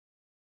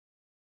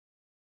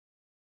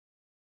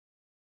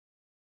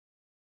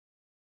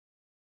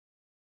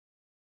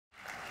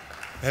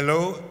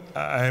Hello,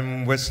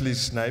 I'm Wesley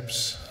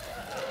Snipes.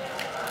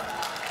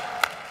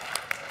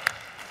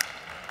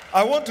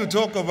 I want to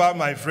talk about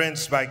my friend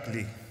Spike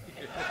Lee.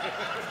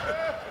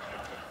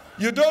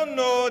 You don't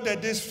know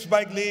that this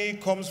Spike Lee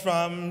comes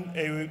from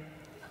a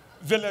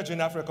village in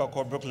Africa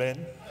called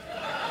Brooklyn.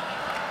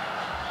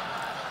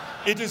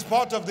 It is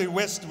part of the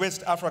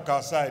West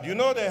Africa side. You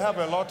know they have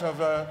a lot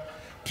of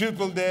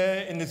people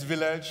there in this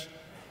village.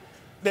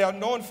 They are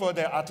known for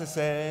their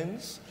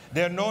artisans.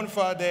 They're known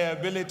for their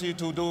ability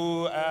to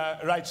do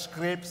write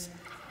scripts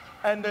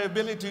and the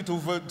ability to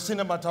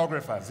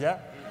cinematographers, yeah?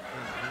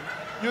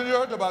 You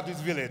heard about this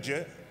village,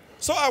 yeah?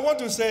 So I want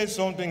to say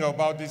something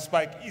about this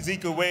Spike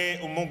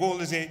Ezekwe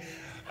Umongolese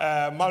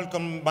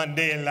Malcolm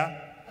Mandela.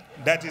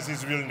 That is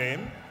his real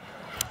name.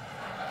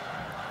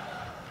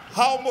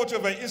 How much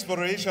of an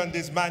inspiration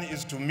this man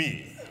is to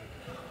me.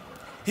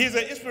 He's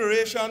an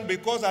inspiration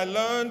because I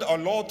learned a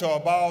lot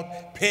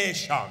about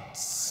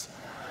patience.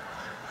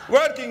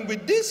 Working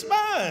with this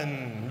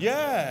man,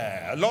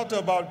 yeah, a lot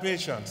about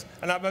patience.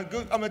 And I'm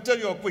going to tell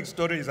you a quick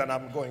stories, and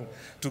I'm going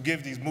to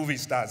give these movie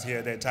stars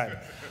here their time.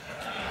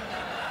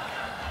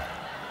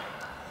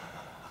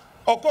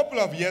 A couple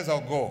of years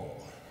ago,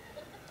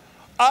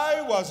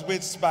 I was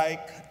with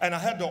Spike, and I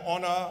had the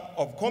honor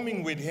of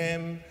coming with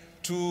him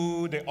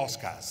to the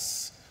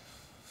Oscars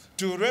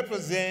to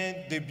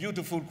represent the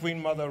beautiful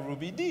Queen Mother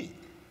Ruby Dee.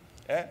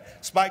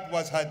 Spike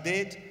was her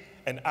date,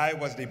 and I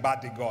was the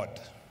bodyguard.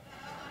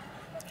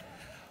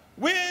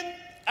 When,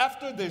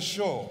 after the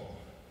show,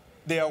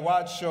 the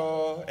award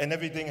show and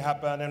everything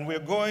happened, and we're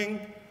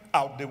going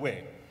out the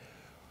way,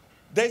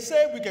 they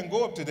say we can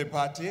go up to the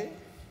party.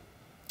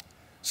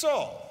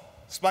 So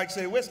Spike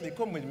said, Wesley,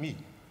 come with me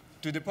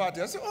to the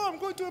party. I said, oh, I'm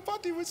going to a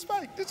party with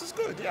Spike. This is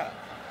good, yeah.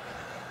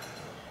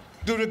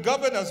 To the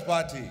governor's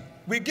party.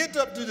 We get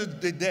up to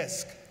the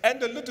desk,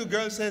 and the little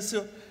girl says,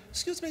 so,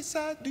 excuse me,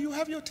 sir, do you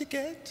have your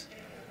ticket?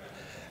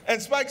 And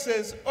Spike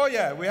says, oh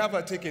yeah, we have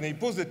a ticket. He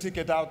pulls the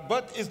ticket out,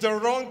 but it's the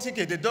wrong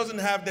ticket. It doesn't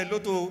have the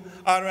little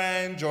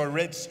orange or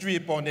red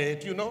strip on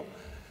it, you know,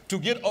 to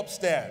get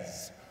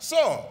upstairs.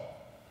 So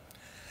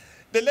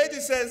the lady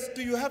says,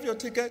 do you have your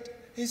ticket?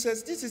 He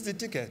says, this is the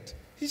ticket.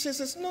 He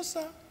says, no,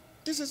 sir,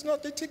 this is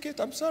not the ticket.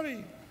 I'm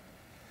sorry.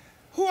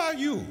 Who are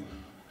you?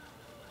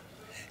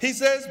 He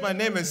says, my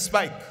name is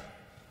Spike.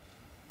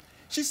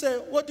 She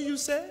said, what do you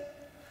say?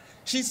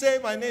 She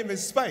said, my name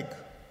is Spike.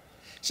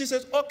 She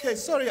says, okay,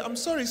 sorry, I'm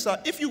sorry, sir.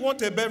 If you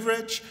want a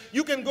beverage,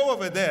 you can go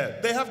over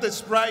there. They have the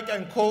Sprite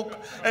and Coke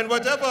and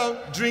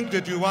whatever drink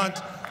that you want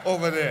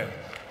over there.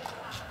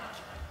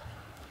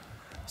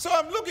 So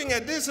I'm looking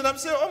at this and I'm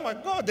saying, oh my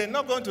God, they're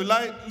not going to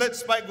let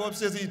Spike go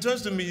upstairs. He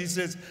turns to me, he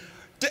says,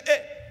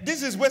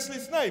 this is Wesley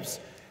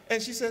Snipes.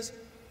 And she says,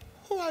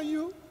 who are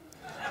you?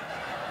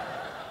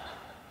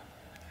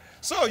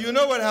 So you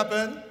know what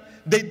happened?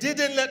 They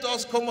didn't let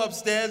us come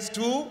upstairs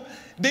to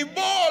the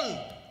ball,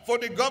 for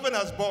the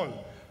governor's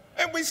ball.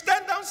 And we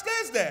stand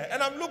downstairs there,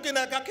 and I'm looking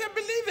like, I can't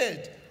believe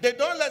it. They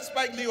don't let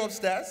Spike Lee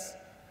upstairs.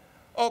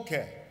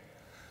 Okay.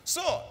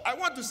 So I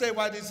want to say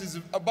why this is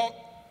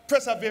about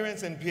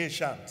perseverance and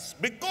patience.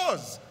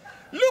 Because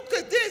look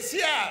at this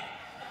here.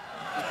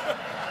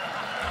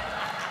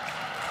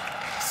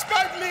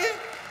 Spike Lee,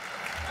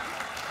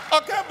 I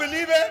can't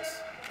believe it.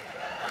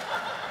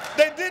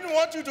 They didn't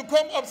want you to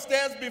come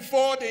upstairs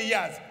before the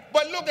years.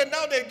 But look, and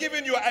now they're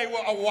giving you an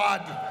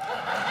award.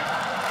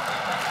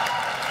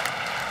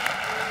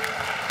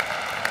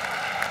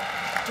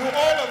 To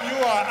all of you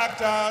who are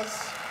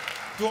actors,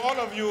 to all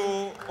of you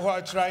who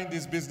are trying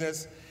this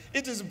business,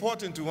 it is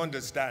important to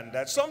understand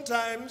that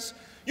sometimes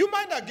you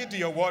might not get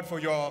the award for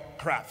your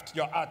craft,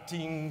 your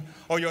acting,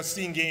 or your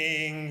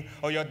singing,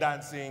 or your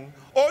dancing.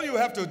 All you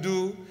have to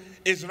do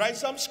is write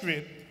some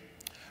script,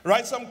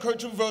 write some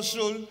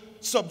controversial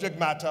subject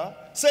matter,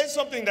 say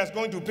something that's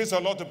going to piss a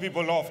lot of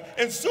people off,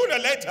 and sooner or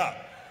later,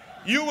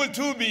 you will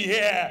too be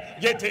here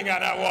getting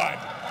an award.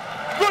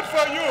 Good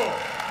for you.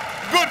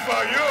 Good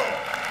for you.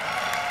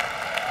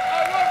 I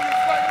love you,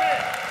 Spike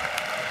Lee.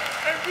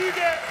 And we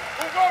get,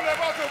 we're going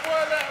about to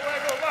boil that way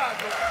go by.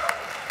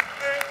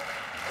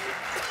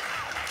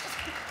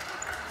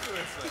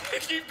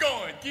 Keep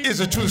going. It's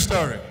a true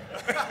story.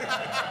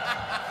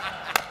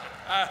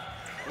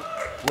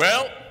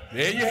 Well,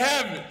 there you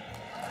have it.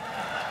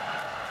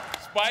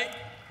 Spike,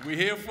 we're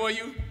here for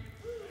you.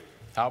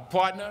 Our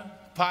partner,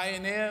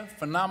 pioneer,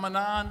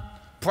 phenomenon,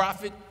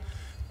 prophet,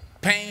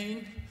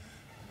 pain.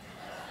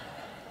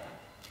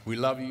 We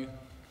love you,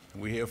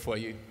 and we're here for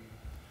you.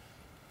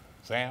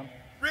 Sam?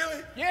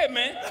 Really? Yeah,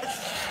 man. Go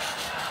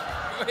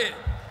ahead.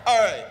 All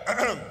right.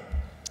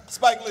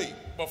 Spike Lee.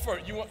 But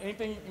first, you want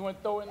anything you want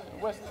to throw in,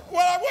 Wesley?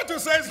 Well, I want to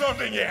say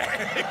something, yeah.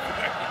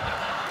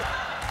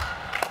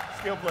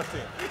 Skill plus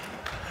 10.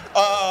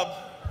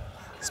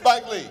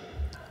 Spike Lee.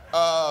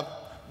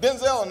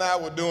 Denzel and I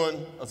were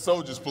doing a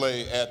soldier's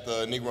play at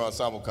the Negro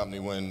Ensemble Company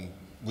when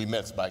we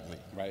met Spike Lee.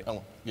 Right.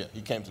 Yeah,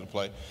 he came to the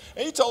play.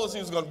 And he told us he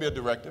was going to be a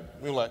director.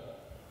 We were like,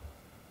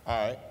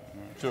 all right,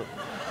 sure.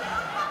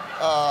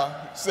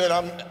 Said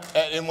I'm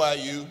at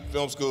NYU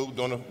Film School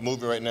doing a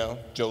movie right now,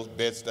 Joe's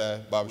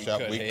Bed-Stuy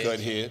Barbershop. We cut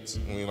heads.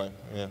 And we like,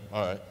 yeah,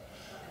 all right.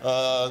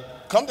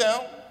 Come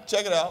down,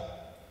 check it out.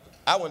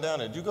 I went down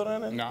there. Did you go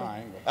down there? No, I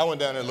ain't going. I went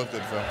down there and looked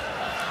at the film.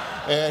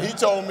 And he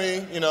told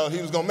me, you know,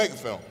 he was going to make a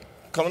film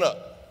coming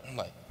up. I'm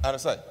like, out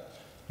of sight.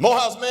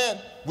 Morehouse Man,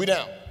 we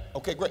down.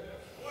 Okay, great.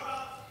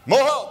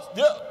 Morehouse,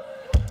 yeah.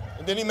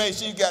 And then he made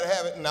sure you got to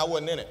have it, and I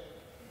wasn't in it.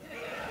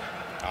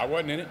 I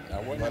wasn't in it.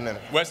 I wasn't in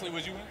it. Wesley,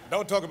 was you in it?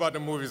 Don't talk about the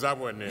movies I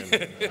wasn't in.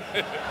 Okay.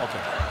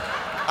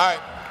 All right.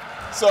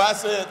 So I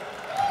said,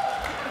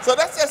 so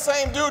that's that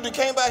same dude that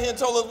came by here and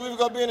told us we were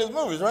going to be in his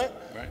movies, right?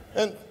 Right.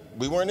 And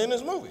we weren't in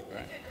his movie.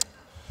 Right.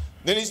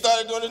 Then he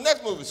started doing his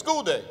next movie,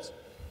 School Days.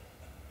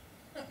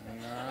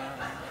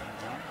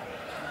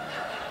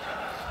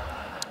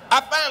 I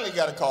finally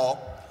got a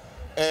call,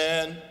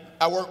 and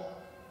I worked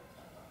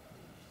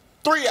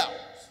 3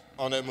 hours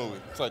on that movie.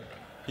 It's like,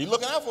 he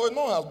looking out for his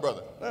Morehouse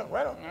brother. Yeah,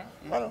 right on,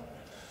 right on.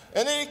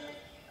 And then he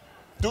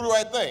do the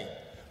right thing.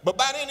 But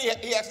by then,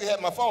 he actually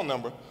had my phone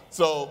number.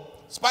 So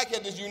Spike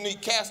had this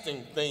unique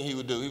casting thing he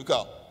would do. He would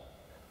call,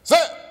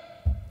 Sam,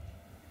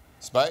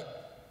 Spike,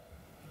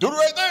 do the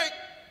right thing,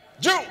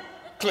 June,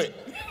 click.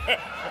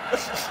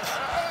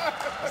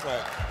 It's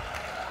like,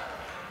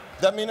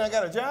 that mean I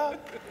got a job?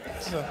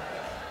 So,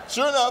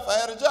 sure enough, I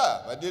had a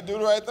job. I did do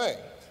the right thing.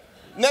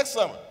 Next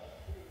summer,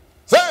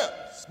 Sam,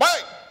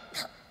 Spike,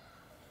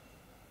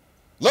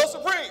 Lil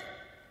Supreme,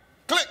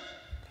 click.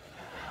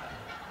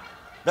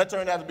 That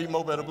turned out to be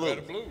Mo Better Blue.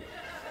 Better Blue.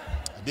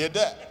 I did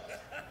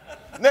that.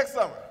 Next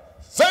summer,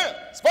 Sam,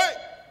 Spike,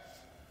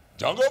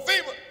 Jungle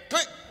Fever,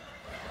 click.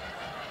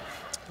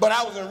 But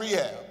I was in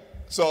rehab,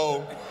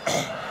 so.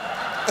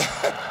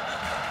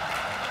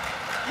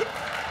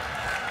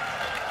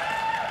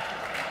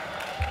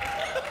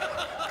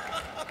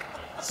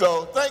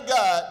 So thank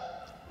God,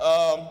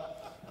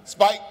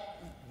 Spike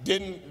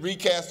didn't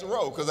recast the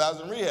role because I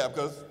was in rehab,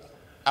 because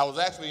I was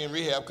actually in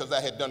rehab because I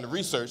had done the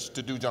research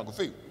to do Jungle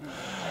Fever,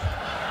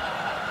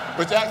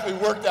 which actually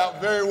worked out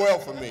very well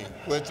for me,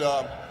 which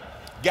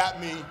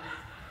got me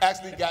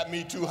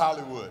to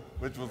Hollywood,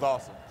 which was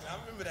awesome. I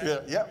remember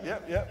that.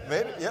 Yeah,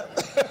 made it, yeah.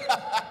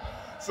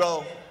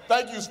 So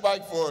thank you,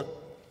 Spike, for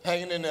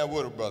hanging in there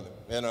with her, brother,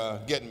 and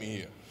getting me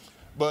here.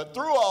 But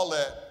through all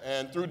that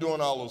and through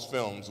doing all those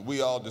films, we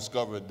all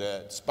discovered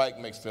that Spike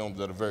makes films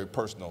that are very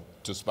personal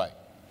to Spike,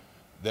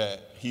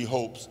 that he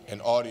hopes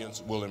an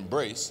audience will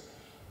embrace.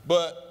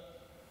 But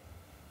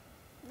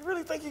you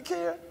really think he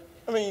cared?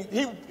 I mean,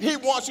 he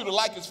wants you to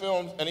like his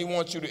films and he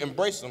wants you to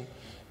embrace them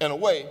in a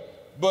way,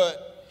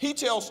 but he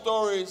tells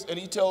stories and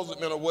he tells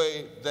them in a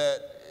way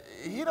that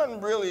he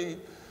doesn't really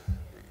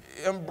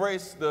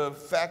embrace the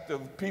fact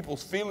of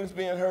people's feelings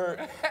being hurt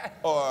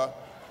or.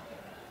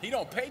 He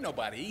don't pay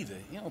nobody either.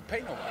 He don't pay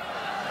nobody.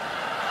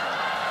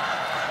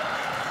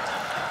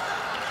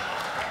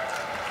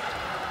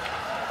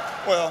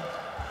 Well,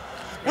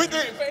 we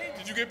did.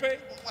 Did you get paid?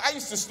 I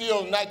used to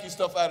steal Nike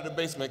stuff out of the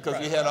basement because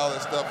he had all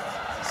that stuff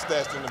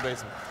stashed in the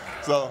basement.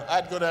 So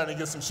I'd go down and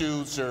get some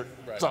shoes, shirt,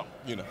 something,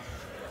 you know.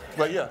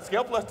 But yeah,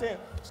 scale plus 10.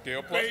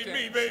 Scale plus 10.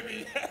 Me,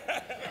 baby.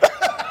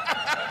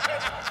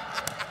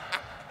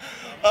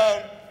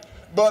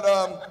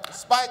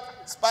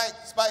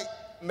 Spike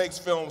makes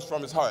films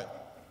from his heart.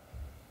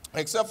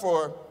 Except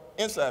for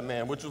Inside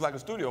Man, which was like a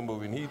studio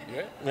movie. And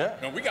yeah.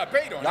 No, we got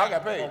paid on that. Y'all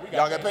got paid.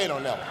 Y'all got paid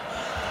on that one.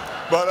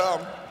 But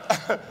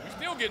we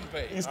still getting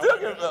paid. You still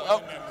getting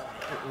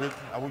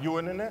paid. You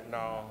weren't in that?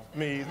 No.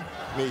 Me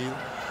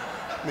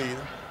either.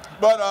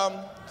 But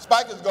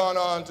Spike has gone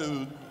on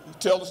to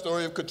tell the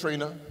story of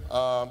Katrina,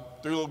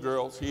 3 little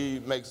girls. He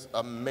makes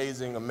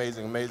amazing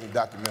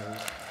documentaries.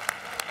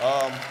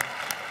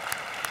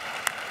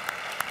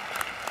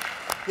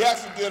 He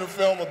actually did a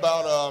film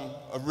about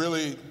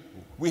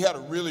we had a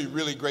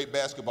really great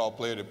basketball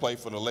player that played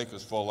for the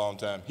Lakers for a long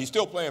time. He's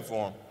still playing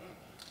for him,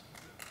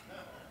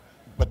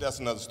 but that's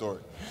another story.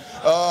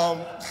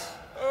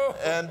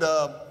 And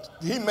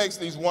he makes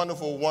these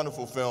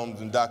wonderful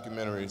films and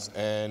documentaries,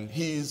 and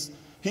he's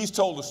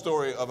told the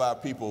story of our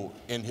people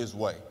in his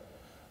way.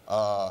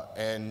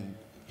 And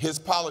his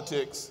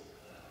politics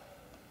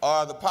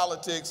are the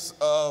politics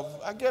of,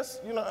 I guess,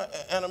 you know,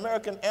 an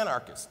American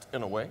anarchist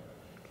in a way.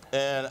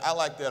 And I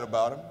like that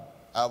about him.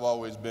 I've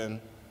always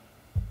been,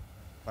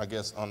 I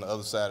guess, on the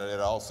other side of that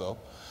also.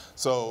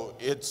 So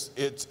it's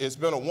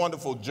been a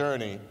wonderful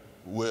journey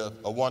with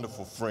a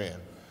wonderful friend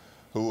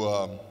who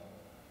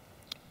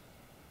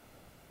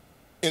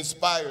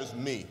inspires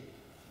me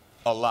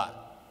a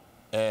lot.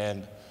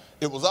 And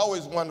it was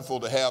always wonderful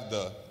to have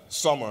the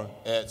summer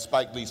at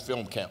Spike Lee's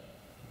film camp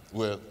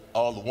with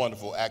all the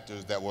wonderful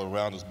actors that were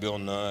around us, Bill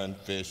Nunn,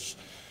 Fish,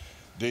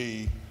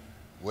 Dee,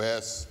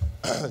 Wes,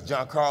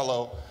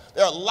 Giancarlo.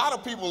 There are a lot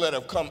of people that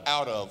have come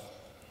out of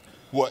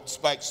what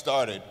Spike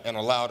started and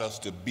allowed us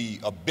to be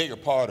a bigger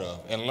part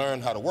of and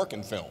learn how to work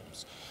in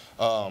films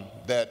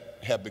that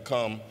have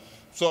become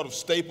sort of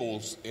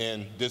staples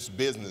in this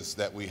business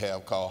that we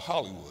have called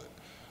Hollywood.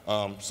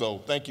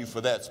 So thank you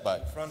for that,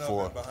 Spike. In front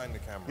of and behind the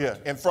camera. Yeah,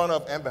 in front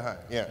of and behind.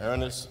 Yeah,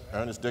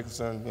 Ernest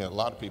Dickerson, a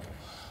lot of people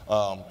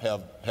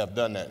have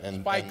done that.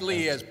 And Spike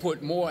Lee has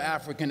put more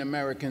African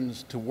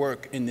Americans to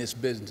work in this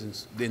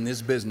business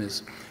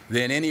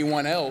than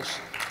anyone else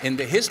in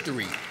the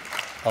history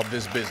of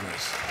this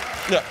business.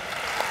 Yeah,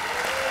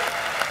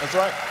 that's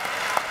right.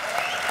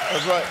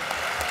 That's right.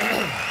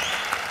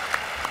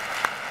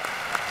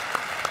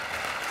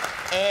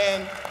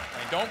 And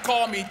don't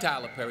call me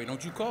Tyler Perry.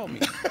 Don't you call me.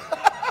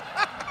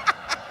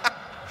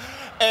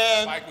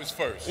 And Spike was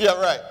first. Yeah,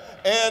 right.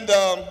 And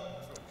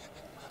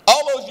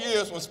all those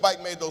years when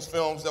Spike made those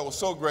films that were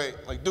so great,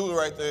 like Do the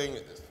Right Thing,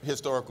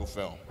 historical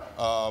film.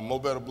 Mo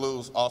Better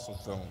Blues, awesome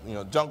film.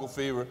 Jungle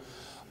Fever,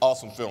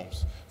 awesome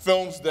films.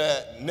 Films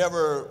that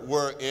never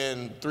were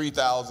in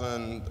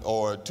 3,000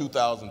 or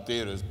 2,000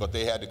 theaters, but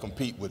they had to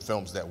compete with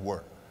films that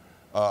were.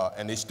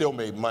 And they still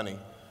made money,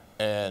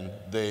 and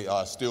they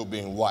are still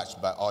being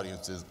watched by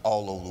audiences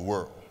all over the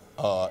world.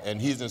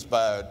 And he's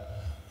inspired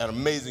an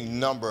amazing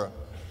number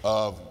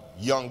of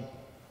young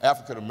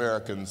African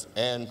Americans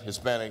and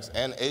Hispanics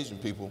and Asian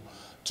people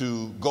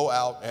to go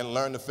out and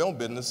learn the film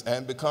business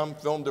and become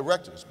film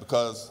directors,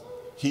 because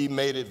he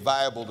made it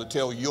viable to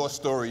tell your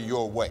story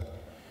your way.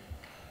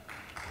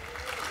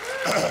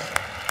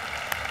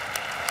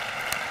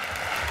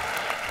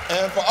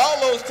 And for all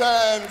those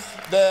times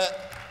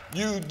that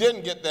you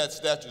didn't get that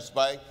statue,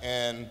 Spike,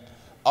 and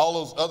all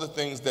those other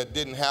things that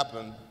didn't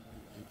happen,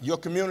 your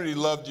community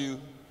loved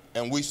you,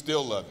 and we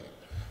still love you.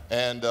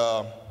 And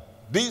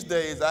these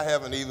days, I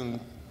have an even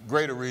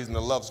greater reason to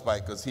love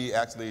Spike, because he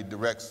actually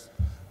directs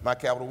my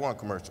Capital One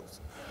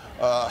commercials.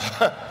 Oh,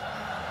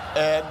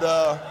 yeah,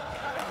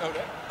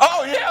 man.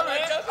 Oh,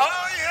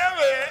 yeah,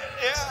 man.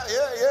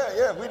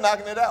 Yeah. We're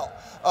knocking it out.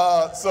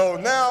 So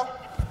now,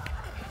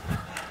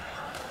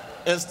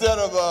 instead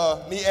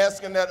of me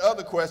asking that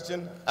other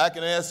question, I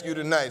can ask you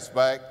tonight,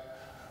 Spike,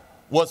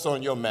 what's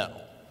on your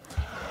mantle?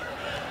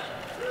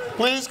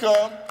 Please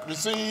come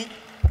receive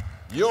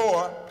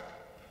your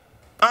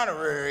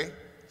honorary,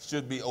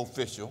 should be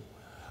official,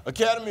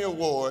 Academy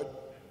Award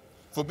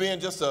for being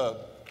just a,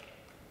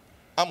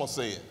 I'm going to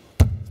say it,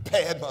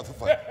 bad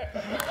motherfucker.